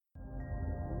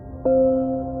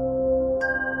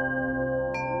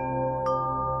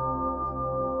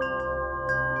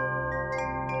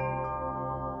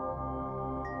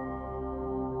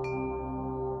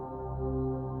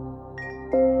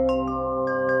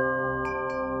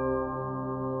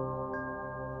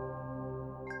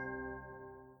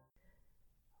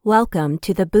Welcome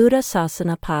to the Buddha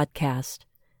Sasana podcast.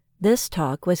 This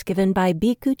talk was given by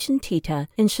Bhikkhu Chintita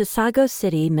in Chisago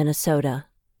City, Minnesota.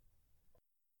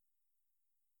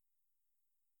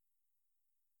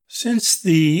 Since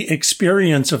the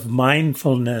experience of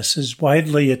mindfulness is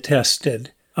widely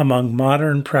attested among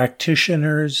modern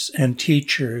practitioners and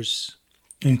teachers,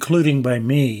 including by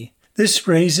me, this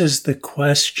raises the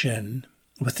question,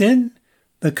 within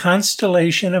the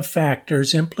constellation of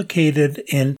factors implicated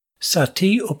in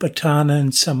Sati, Upatthana,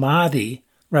 and Samadhi,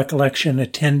 recollection,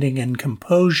 attending, and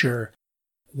composure,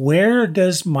 where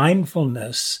does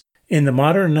mindfulness in the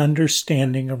modern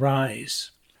understanding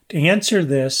arise? To answer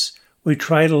this, we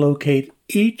try to locate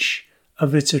each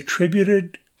of its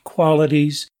attributed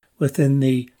qualities within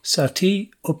the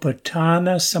Sati,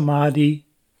 Upatthana, Samadhi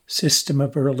system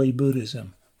of early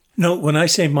Buddhism. Note, when I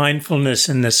say mindfulness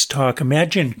in this talk,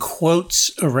 imagine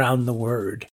quotes around the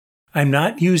word. I'm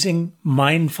not using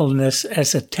mindfulness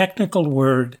as a technical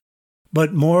word,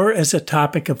 but more as a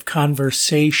topic of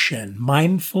conversation.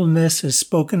 Mindfulness is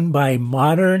spoken by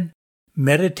modern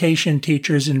meditation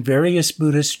teachers in various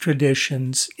Buddhist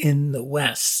traditions in the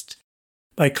West,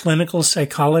 by clinical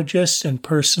psychologists and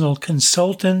personal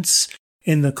consultants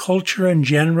in the culture in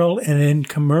general and in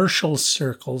commercial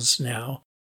circles now,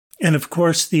 and of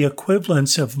course the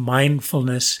equivalents of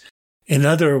mindfulness in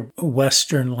other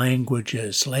Western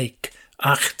languages like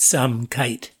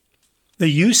Achtsamkeit. The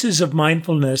uses of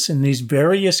mindfulness in these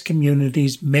various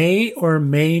communities may or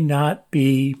may not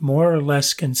be more or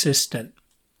less consistent.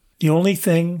 The only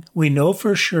thing we know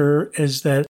for sure is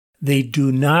that they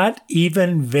do not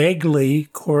even vaguely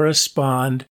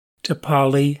correspond to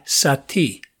Pali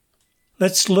Sati.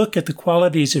 Let's look at the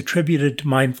qualities attributed to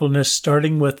mindfulness,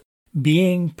 starting with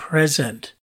being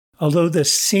present. Although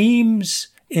this seems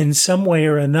in some way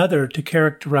or another to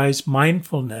characterize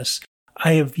mindfulness,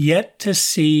 I have yet to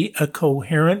see a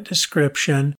coherent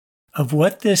description of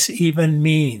what this even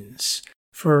means.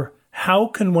 For how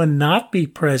can one not be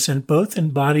present both in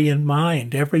body and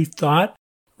mind? Every thought,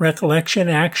 recollection,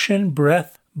 action,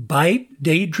 breath, bite,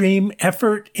 daydream,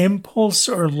 effort, impulse,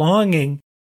 or longing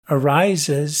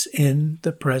arises in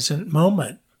the present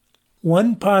moment.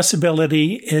 One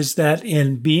possibility is that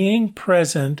in being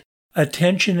present,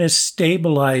 attention is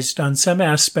stabilized on some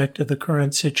aspect of the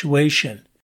current situation.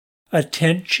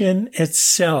 Attention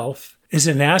itself is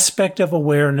an aspect of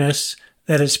awareness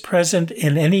that is present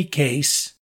in any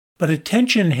case, but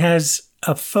attention has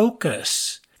a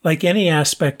focus, like any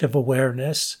aspect of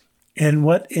awareness, and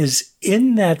what is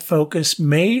in that focus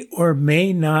may or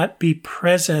may not be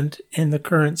present in the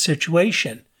current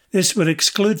situation. This would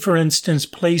exclude, for instance,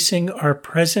 placing our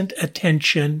present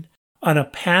attention on a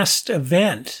past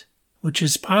event, which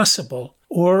is possible,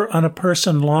 or on a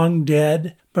person long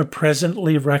dead but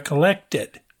presently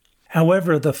recollected.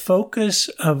 However, the focus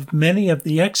of many of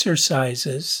the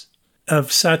exercises of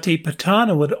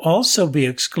Satipatthana would also be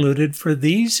excluded, for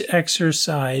these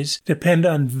exercises depend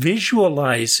on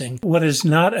visualizing what is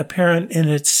not apparent in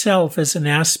itself as an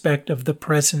aspect of the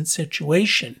present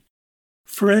situation.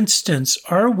 For instance,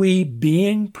 are we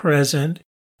being present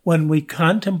when we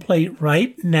contemplate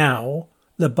right now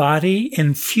the body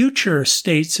in future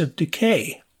states of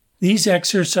decay? These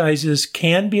exercises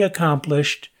can be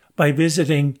accomplished by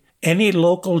visiting any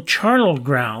local charnel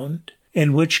ground,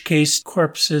 in which case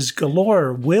corpses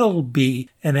galore will be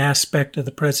an aspect of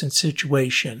the present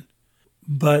situation.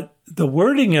 But the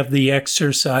wording of the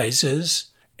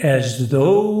exercises, as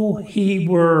though he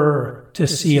were to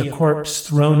see a corpse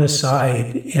thrown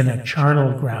aside in a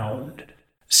charnel ground,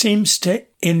 seems to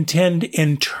intend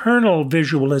internal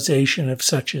visualization of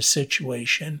such a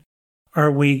situation.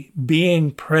 Are we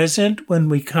being present when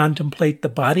we contemplate the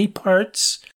body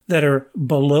parts that are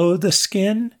below the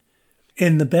skin?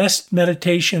 In the best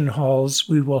meditation halls,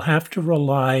 we will have to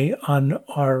rely on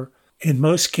our, in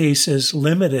most cases,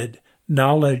 limited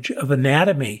knowledge of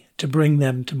anatomy to bring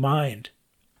them to mind.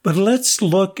 But let's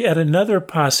look at another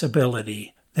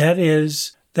possibility. That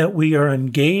is, that we are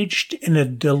engaged in a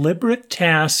deliberate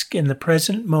task in the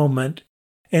present moment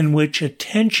in which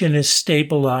attention is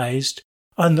stabilized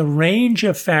on the range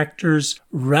of factors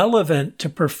relevant to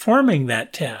performing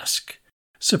that task.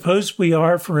 Suppose we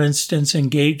are, for instance,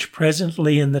 engaged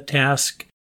presently in the task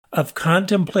of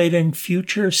contemplating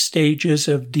future stages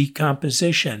of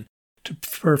decomposition. To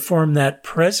perform that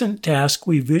present task,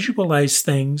 we visualize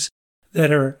things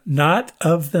that are not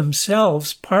of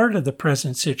themselves part of the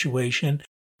present situation,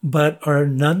 but are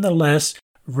nonetheless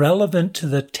relevant to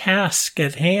the task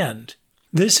at hand.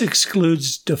 This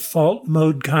excludes default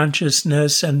mode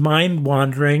consciousness and mind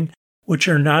wandering, which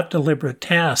are not deliberate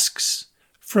tasks,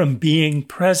 from being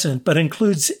present, but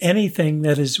includes anything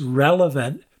that is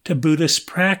relevant to Buddhist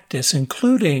practice,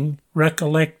 including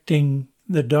recollecting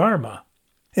the Dharma.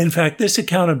 In fact, this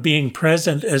account of being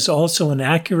present is also an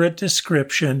accurate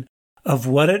description of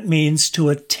what it means to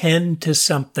attend to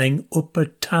something,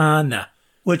 upatana,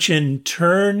 which in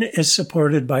turn is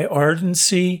supported by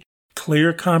ardency,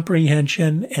 clear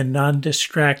comprehension, and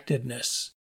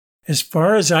non-distractedness. As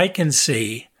far as I can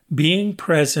see, being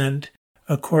present,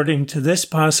 according to this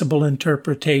possible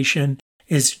interpretation,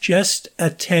 is just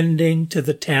attending to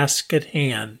the task at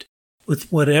hand,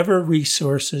 with whatever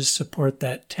resources support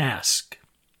that task.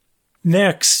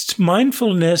 Next,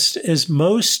 mindfulness is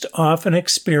most often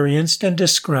experienced and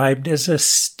described as a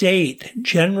state,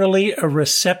 generally a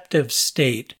receptive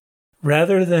state,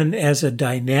 rather than as a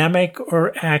dynamic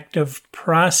or active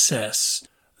process,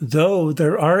 though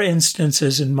there are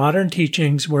instances in modern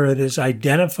teachings where it is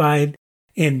identified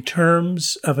in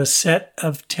terms of a set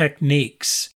of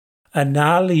techniques.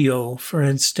 Analayo, for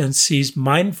instance, sees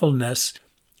mindfulness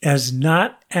as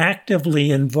not actively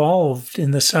involved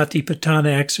in the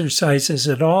Satipatthana exercises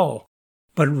at all,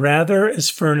 but rather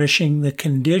as furnishing the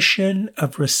condition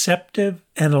of receptive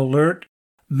and alert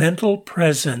mental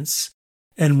presence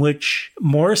in which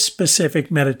more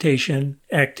specific meditation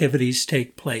activities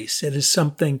take place. It is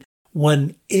something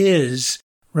one is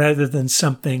rather than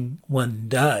something one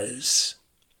does.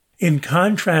 In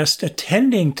contrast,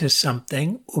 attending to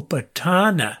something,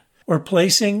 upatana, or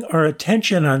placing our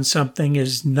attention on something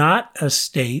is not a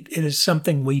state, it is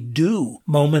something we do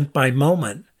moment by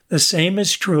moment. The same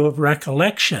is true of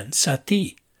recollection,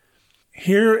 sati.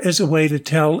 Here is a way to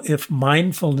tell if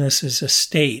mindfulness is a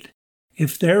state.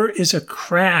 If there is a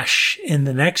crash in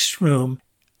the next room,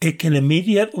 it can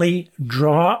immediately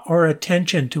draw our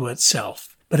attention to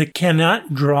itself, but it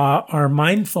cannot draw our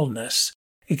mindfulness.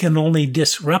 It can only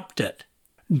disrupt it.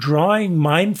 Drawing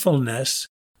mindfulness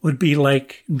would be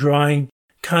like drawing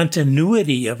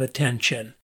continuity of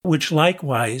attention, which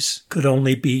likewise could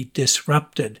only be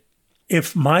disrupted.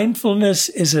 If mindfulness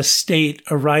is a state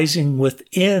arising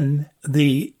within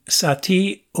the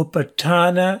sati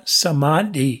upatana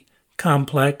samadhi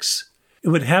complex, it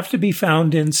would have to be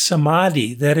found in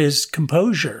samadhi, that is,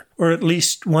 composure, or at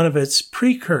least one of its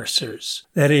precursors,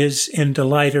 that is, in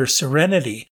delight or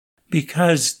serenity,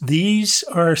 because these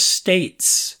are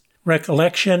states.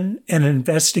 Recollection and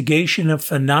investigation of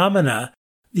phenomena,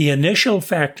 the initial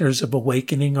factors of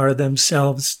awakening, are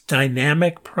themselves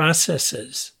dynamic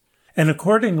processes, and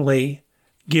accordingly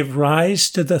give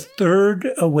rise to the third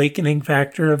awakening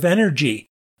factor of energy.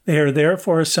 They are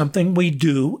therefore something we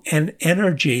do, and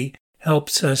energy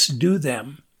helps us do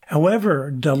them. However,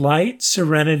 delight,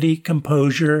 serenity,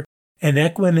 composure, and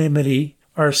equanimity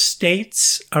are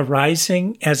states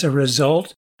arising as a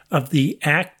result of the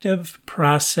active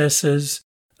processes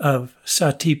of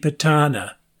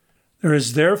Satipatthana. There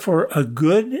is therefore a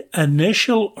good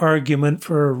initial argument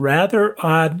for a rather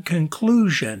odd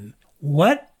conclusion.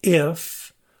 What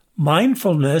if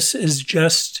mindfulness is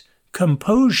just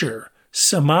composure,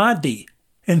 samadhi?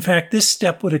 In fact, this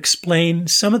step would explain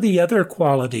some of the other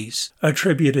qualities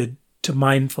attributed to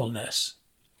mindfulness.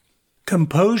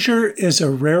 Composure is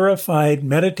a rarefied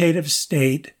meditative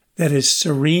state that is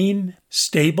serene,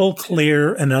 stable,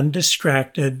 clear, and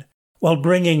undistracted, while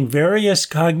bringing various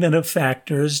cognitive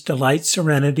factors, delight,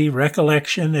 serenity,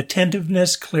 recollection,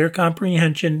 attentiveness, clear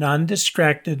comprehension,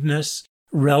 non-distractedness,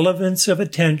 relevance of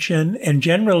attention, and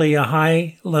generally a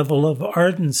high level of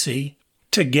ardency,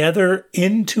 together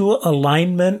into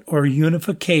alignment or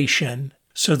unification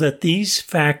so that these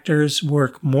factors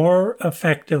work more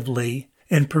effectively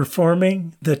in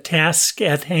performing the task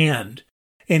at hand,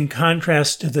 in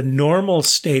contrast to the normal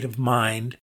state of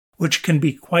mind, which can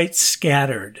be quite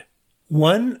scattered.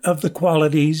 One of the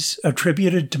qualities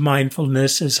attributed to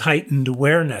mindfulness is heightened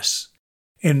awareness.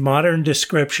 In modern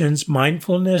descriptions,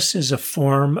 mindfulness is a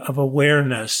form of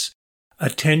awareness,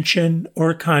 attention,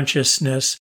 or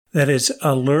consciousness that is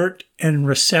alert and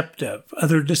receptive.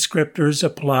 Other descriptors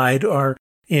applied are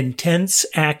intense,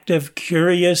 active,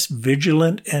 curious,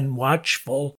 vigilant, and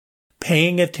watchful,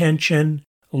 paying attention,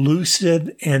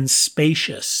 lucid, and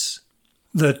spacious.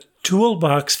 The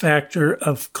toolbox factor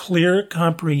of clear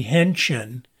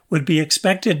comprehension would be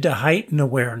expected to heighten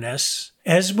awareness,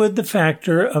 as would the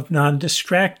factor of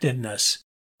non-distractedness.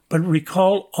 But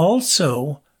recall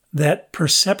also that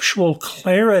perceptual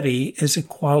clarity is a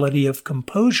quality of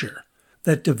composure.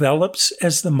 that develops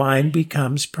as the mind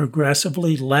becomes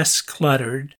progressively less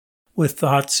cluttered with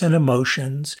thoughts and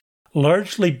emotions,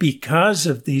 largely because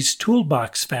of these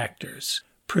toolbox factors,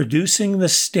 producing the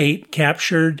state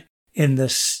captured in the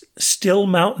still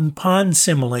mountain pond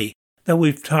simile that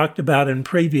we've talked about in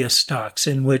previous talks,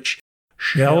 in which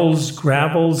shells,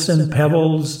 gravels, and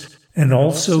pebbles, and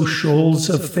also shoals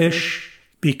of fish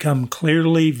become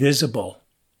clearly visible.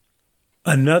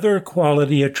 Another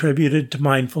quality attributed to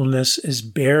mindfulness is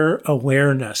bare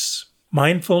awareness.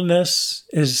 Mindfulness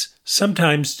is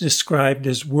sometimes described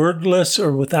as wordless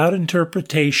or without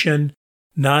interpretation,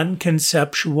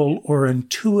 non-conceptual or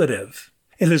intuitive.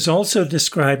 It is also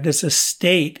described as a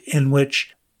state in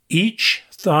which each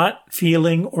thought,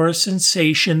 feeling, or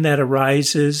sensation that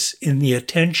arises in the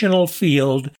attentional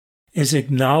field is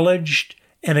acknowledged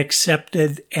and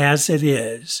accepted as it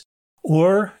is,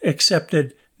 or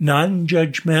accepted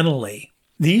non-judgmentally.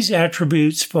 These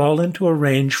attributes fall into a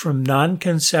range from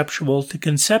non-conceptual to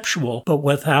conceptual, but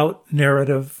without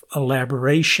narrative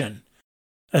elaboration.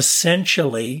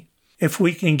 Essentially, if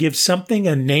we can give something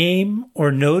a name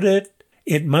or note it,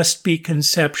 it must be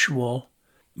conceptual,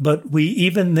 but we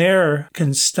even there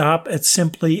can stop at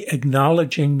simply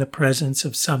acknowledging the presence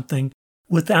of something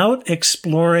without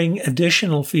exploring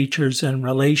additional features and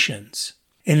relations.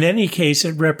 In any case,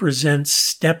 it represents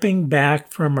stepping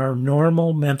back from our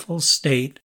normal mental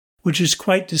state, which is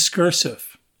quite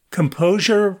discursive.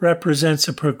 Composure represents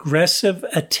a progressive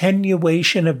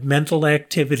attenuation of mental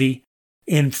activity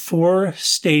in 4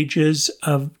 stages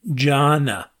of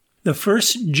jhana. The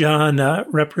first jhana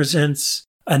represents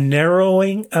a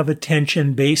narrowing of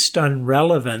attention based on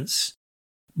relevance,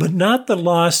 but not the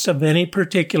loss of any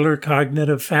particular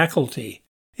cognitive faculty.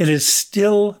 It is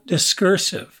still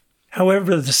discursive.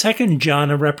 However, the second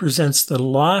jhana represents the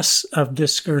loss of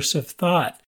discursive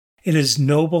thought. It is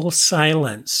noble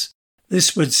silence.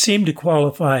 This would seem to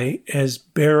qualify as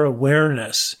bare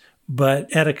awareness, but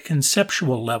at a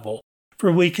conceptual level,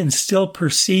 for we can still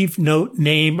perceive, note,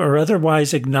 name, or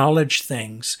otherwise acknowledge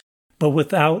things, but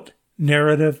without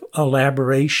narrative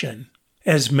elaboration.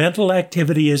 As mental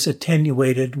activity is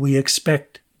attenuated, we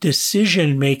expect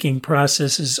decision-making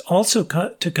processes also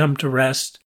to come to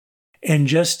rest. And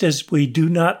just as we do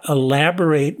not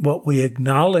elaborate what we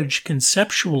acknowledge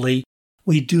conceptually,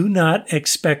 we do not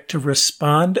expect to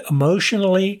respond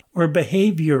emotionally or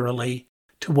behaviorally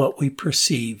to what we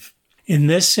perceive. In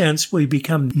this sense, we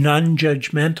become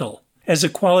non-judgmental, as a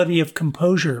quality of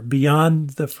composure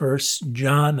beyond the first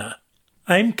jhana.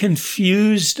 I'm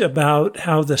confused about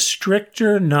how the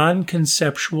stricter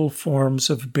non-conceptual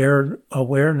forms of bare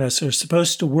awareness are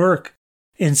supposed to work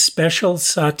in special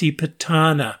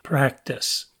satipatthana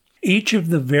practice. Each of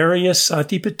the various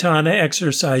satipatthana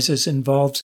exercises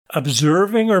involves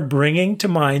observing or bringing to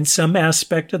mind some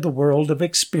aspect of the world of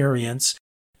experience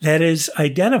that is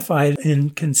identified in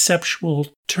conceptual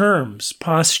terms: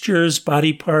 postures,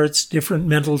 body parts, different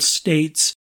mental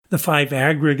states, the 5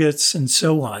 aggregates, and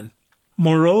so on.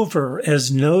 Moreover,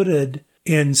 as noted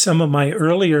in some of my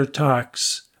earlier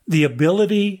talks, the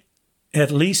ability at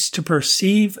least to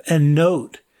perceive and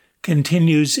note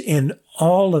continues in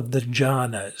all of the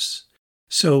jhanas.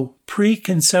 So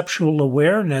preconceptual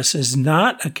awareness is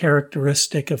not a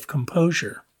characteristic of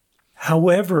composure.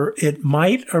 However, it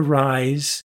might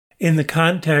arise in the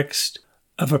context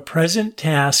of a present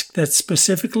task that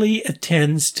specifically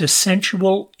attends to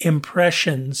sensual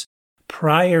impressions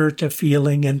prior to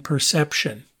feeling and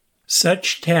perception.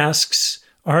 Such tasks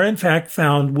are in fact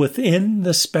found within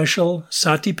the special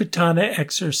satipatthana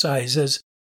exercises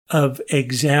of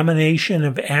examination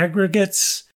of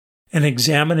aggregates and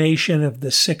examination of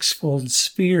the sixfold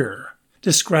sphere,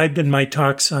 described in my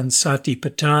talks on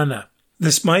satipatthana.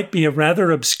 This might be a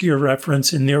rather obscure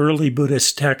reference in the early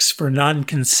Buddhist texts for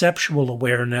non-conceptual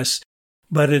awareness,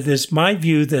 but it is my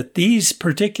view that these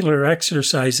particular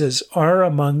exercises are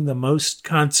among the most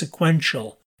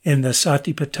consequential in the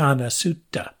Satipatthana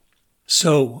Sutta.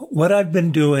 So, what I've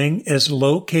been doing is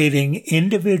locating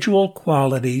individual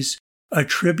qualities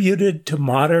attributed to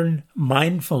modern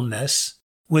mindfulness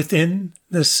within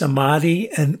the samadhi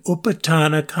and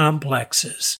upatthana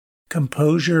complexes,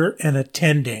 composure and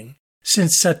attending,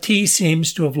 since sati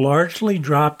seems to have largely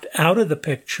dropped out of the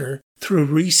picture through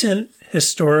recent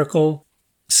historical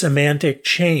semantic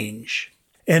change,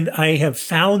 and I have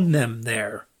found them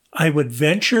there. I would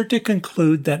venture to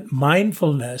conclude that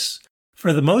mindfulness,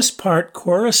 for the most part,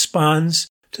 corresponds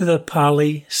to the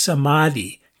Pali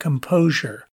samadhi,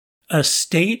 composure, a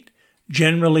state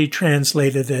generally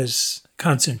translated as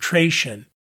concentration,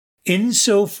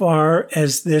 insofar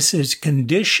as this is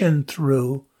conditioned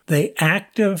through the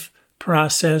active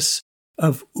process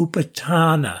of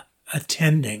upatthana,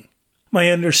 attending. My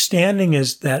understanding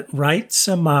is that right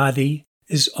samadhi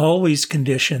is always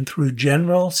conditioned through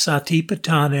general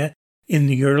satipatthana in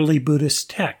the early Buddhist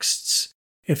texts.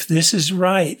 If this is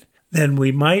right, then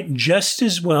we might just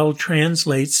as well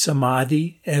translate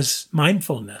samadhi as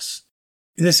mindfulness.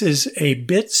 This is a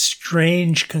bit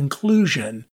strange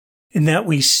conclusion in that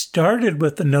we started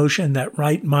with the notion that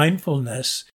right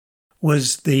mindfulness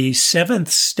was the seventh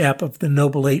step of the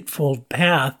Noble Eightfold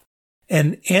Path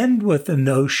and end with the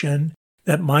notion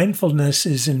that mindfulness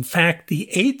is in fact the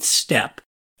eighth step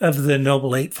of the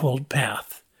Noble Eightfold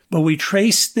Path. But we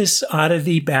trace this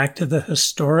oddity back to the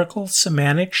historical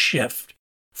semantic shift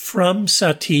from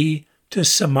sati to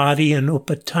samadhi and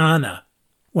upatthana.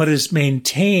 What is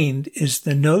maintained is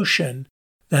the notion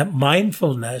that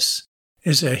mindfulness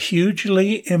is a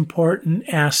hugely important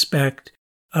aspect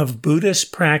of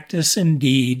Buddhist practice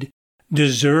indeed,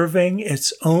 deserving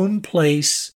its own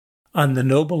place on the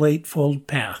Noble Eightfold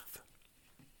Path.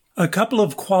 A couple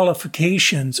of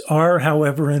qualifications are,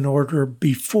 however, in order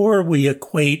before we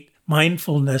equate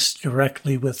mindfulness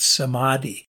directly with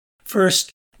samadhi.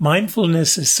 First,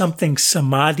 mindfulness is something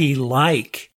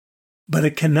samadhi-like, but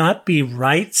it cannot be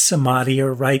right samadhi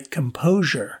or right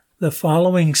composure. The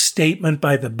following statement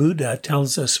by the Buddha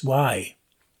tells us why.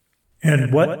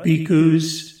 And what,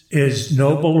 bhikkhus, is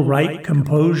noble right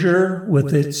composure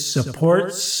with its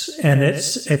supports and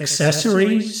its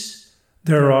accessories?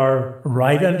 There are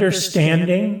right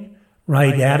understanding,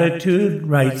 right attitude,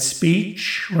 right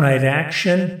speech, right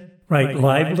action, right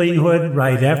livelihood,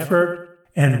 right effort,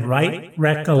 and right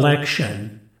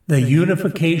recollection. The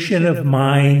unification of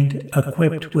mind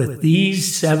equipped with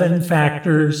these 7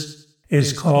 factors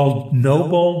is called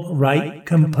noble right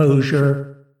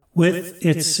composure with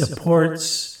its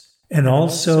supports and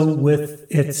also with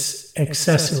its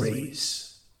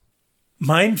accessories.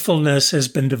 Mindfulness has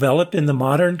been developed in the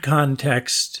modern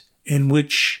context in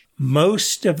which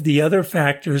most of the other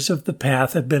factors of the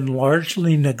path have been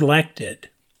largely neglected.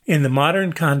 In the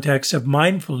modern context of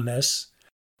mindfulness,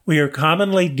 we are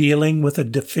commonly dealing with a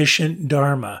deficient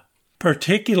dharma.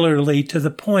 Particularly to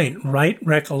the point, right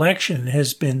recollection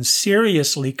has been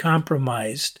seriously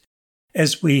compromised,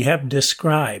 as we have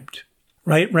described.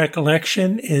 Right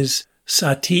recollection is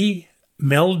sati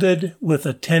melded with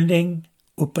attending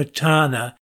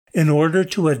upatthana in order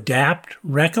to adapt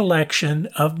recollection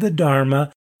of the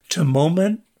Dharma to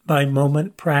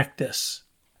moment-by-moment practice.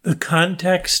 The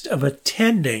context of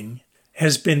attending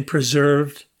has been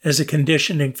preserved as a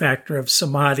conditioning factor of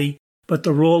samadhi, but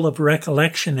the role of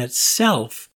recollection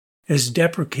itself is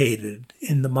deprecated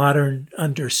in the modern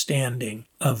understanding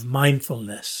of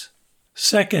mindfulness.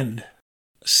 Second,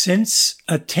 since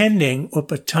attending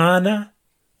upatthana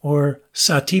or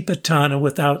satipatthana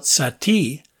without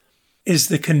sati is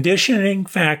the conditioning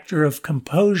factor of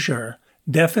composure,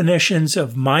 definitions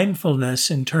of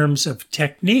mindfulness in terms of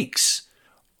techniques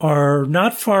are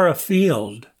not far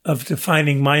afield of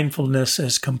defining mindfulness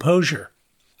as composure.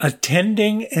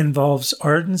 Attending involves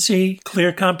ardency,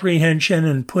 clear comprehension,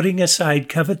 and putting aside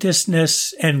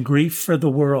covetousness and grief for the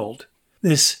world.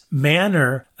 This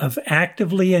manner of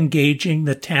actively engaging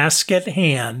the task at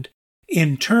hand,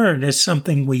 in turn, is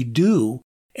something we do,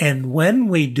 and when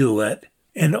we do it,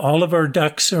 and all of our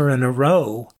ducks are in a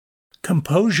row,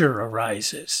 composure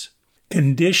arises.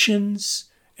 Conditions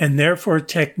and therefore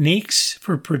techniques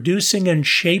for producing and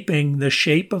shaping the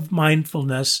shape of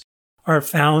mindfulness are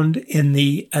found in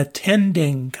the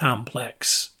attending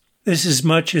complex. This, as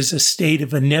much as a state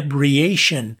of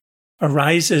inebriation,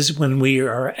 arises when we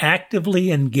are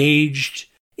actively engaged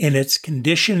in its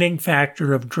conditioning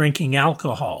factor of drinking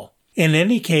alcohol. In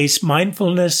any case,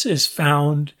 mindfulness is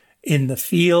found in the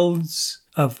fields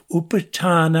of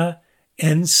upatthana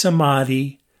and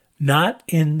samadhi, not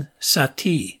in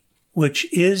sati,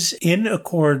 which is in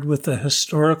accord with the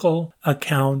historical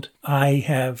account I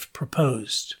have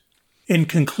proposed. In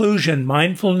conclusion,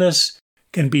 mindfulness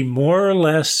can be more or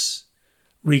less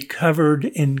recovered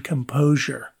in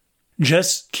composure.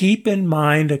 Just keep in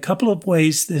mind a couple of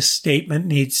ways this statement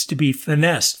needs to be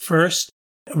finessed. First,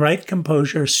 right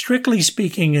composure, strictly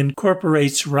speaking,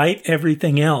 incorporates right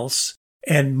everything else,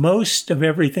 and most of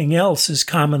everything else is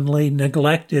commonly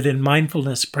neglected in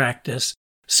mindfulness practice,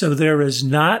 so there is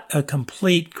not a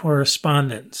complete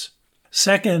correspondence.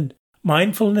 Second,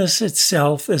 mindfulness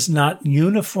itself is not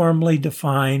uniformly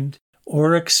defined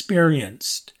or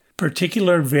experienced.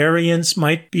 Particular variance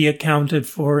might be accounted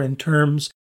for in terms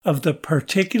of the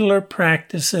particular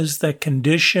practices that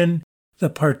condition the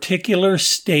particular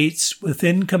states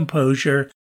within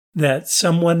composure that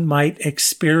someone might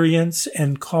experience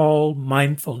and call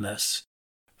mindfulness.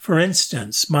 For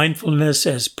instance, mindfulness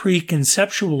as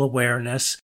preconceptual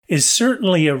awareness is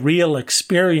certainly a real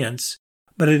experience,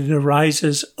 but it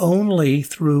arises only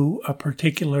through a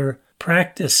particular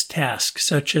practice task,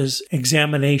 such as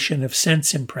examination of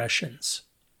sense impressions.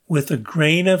 With a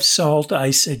grain of salt,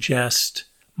 I suggest,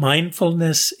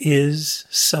 mindfulness is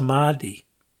samadhi.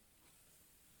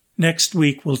 Next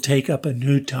week, we'll take up a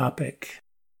new topic.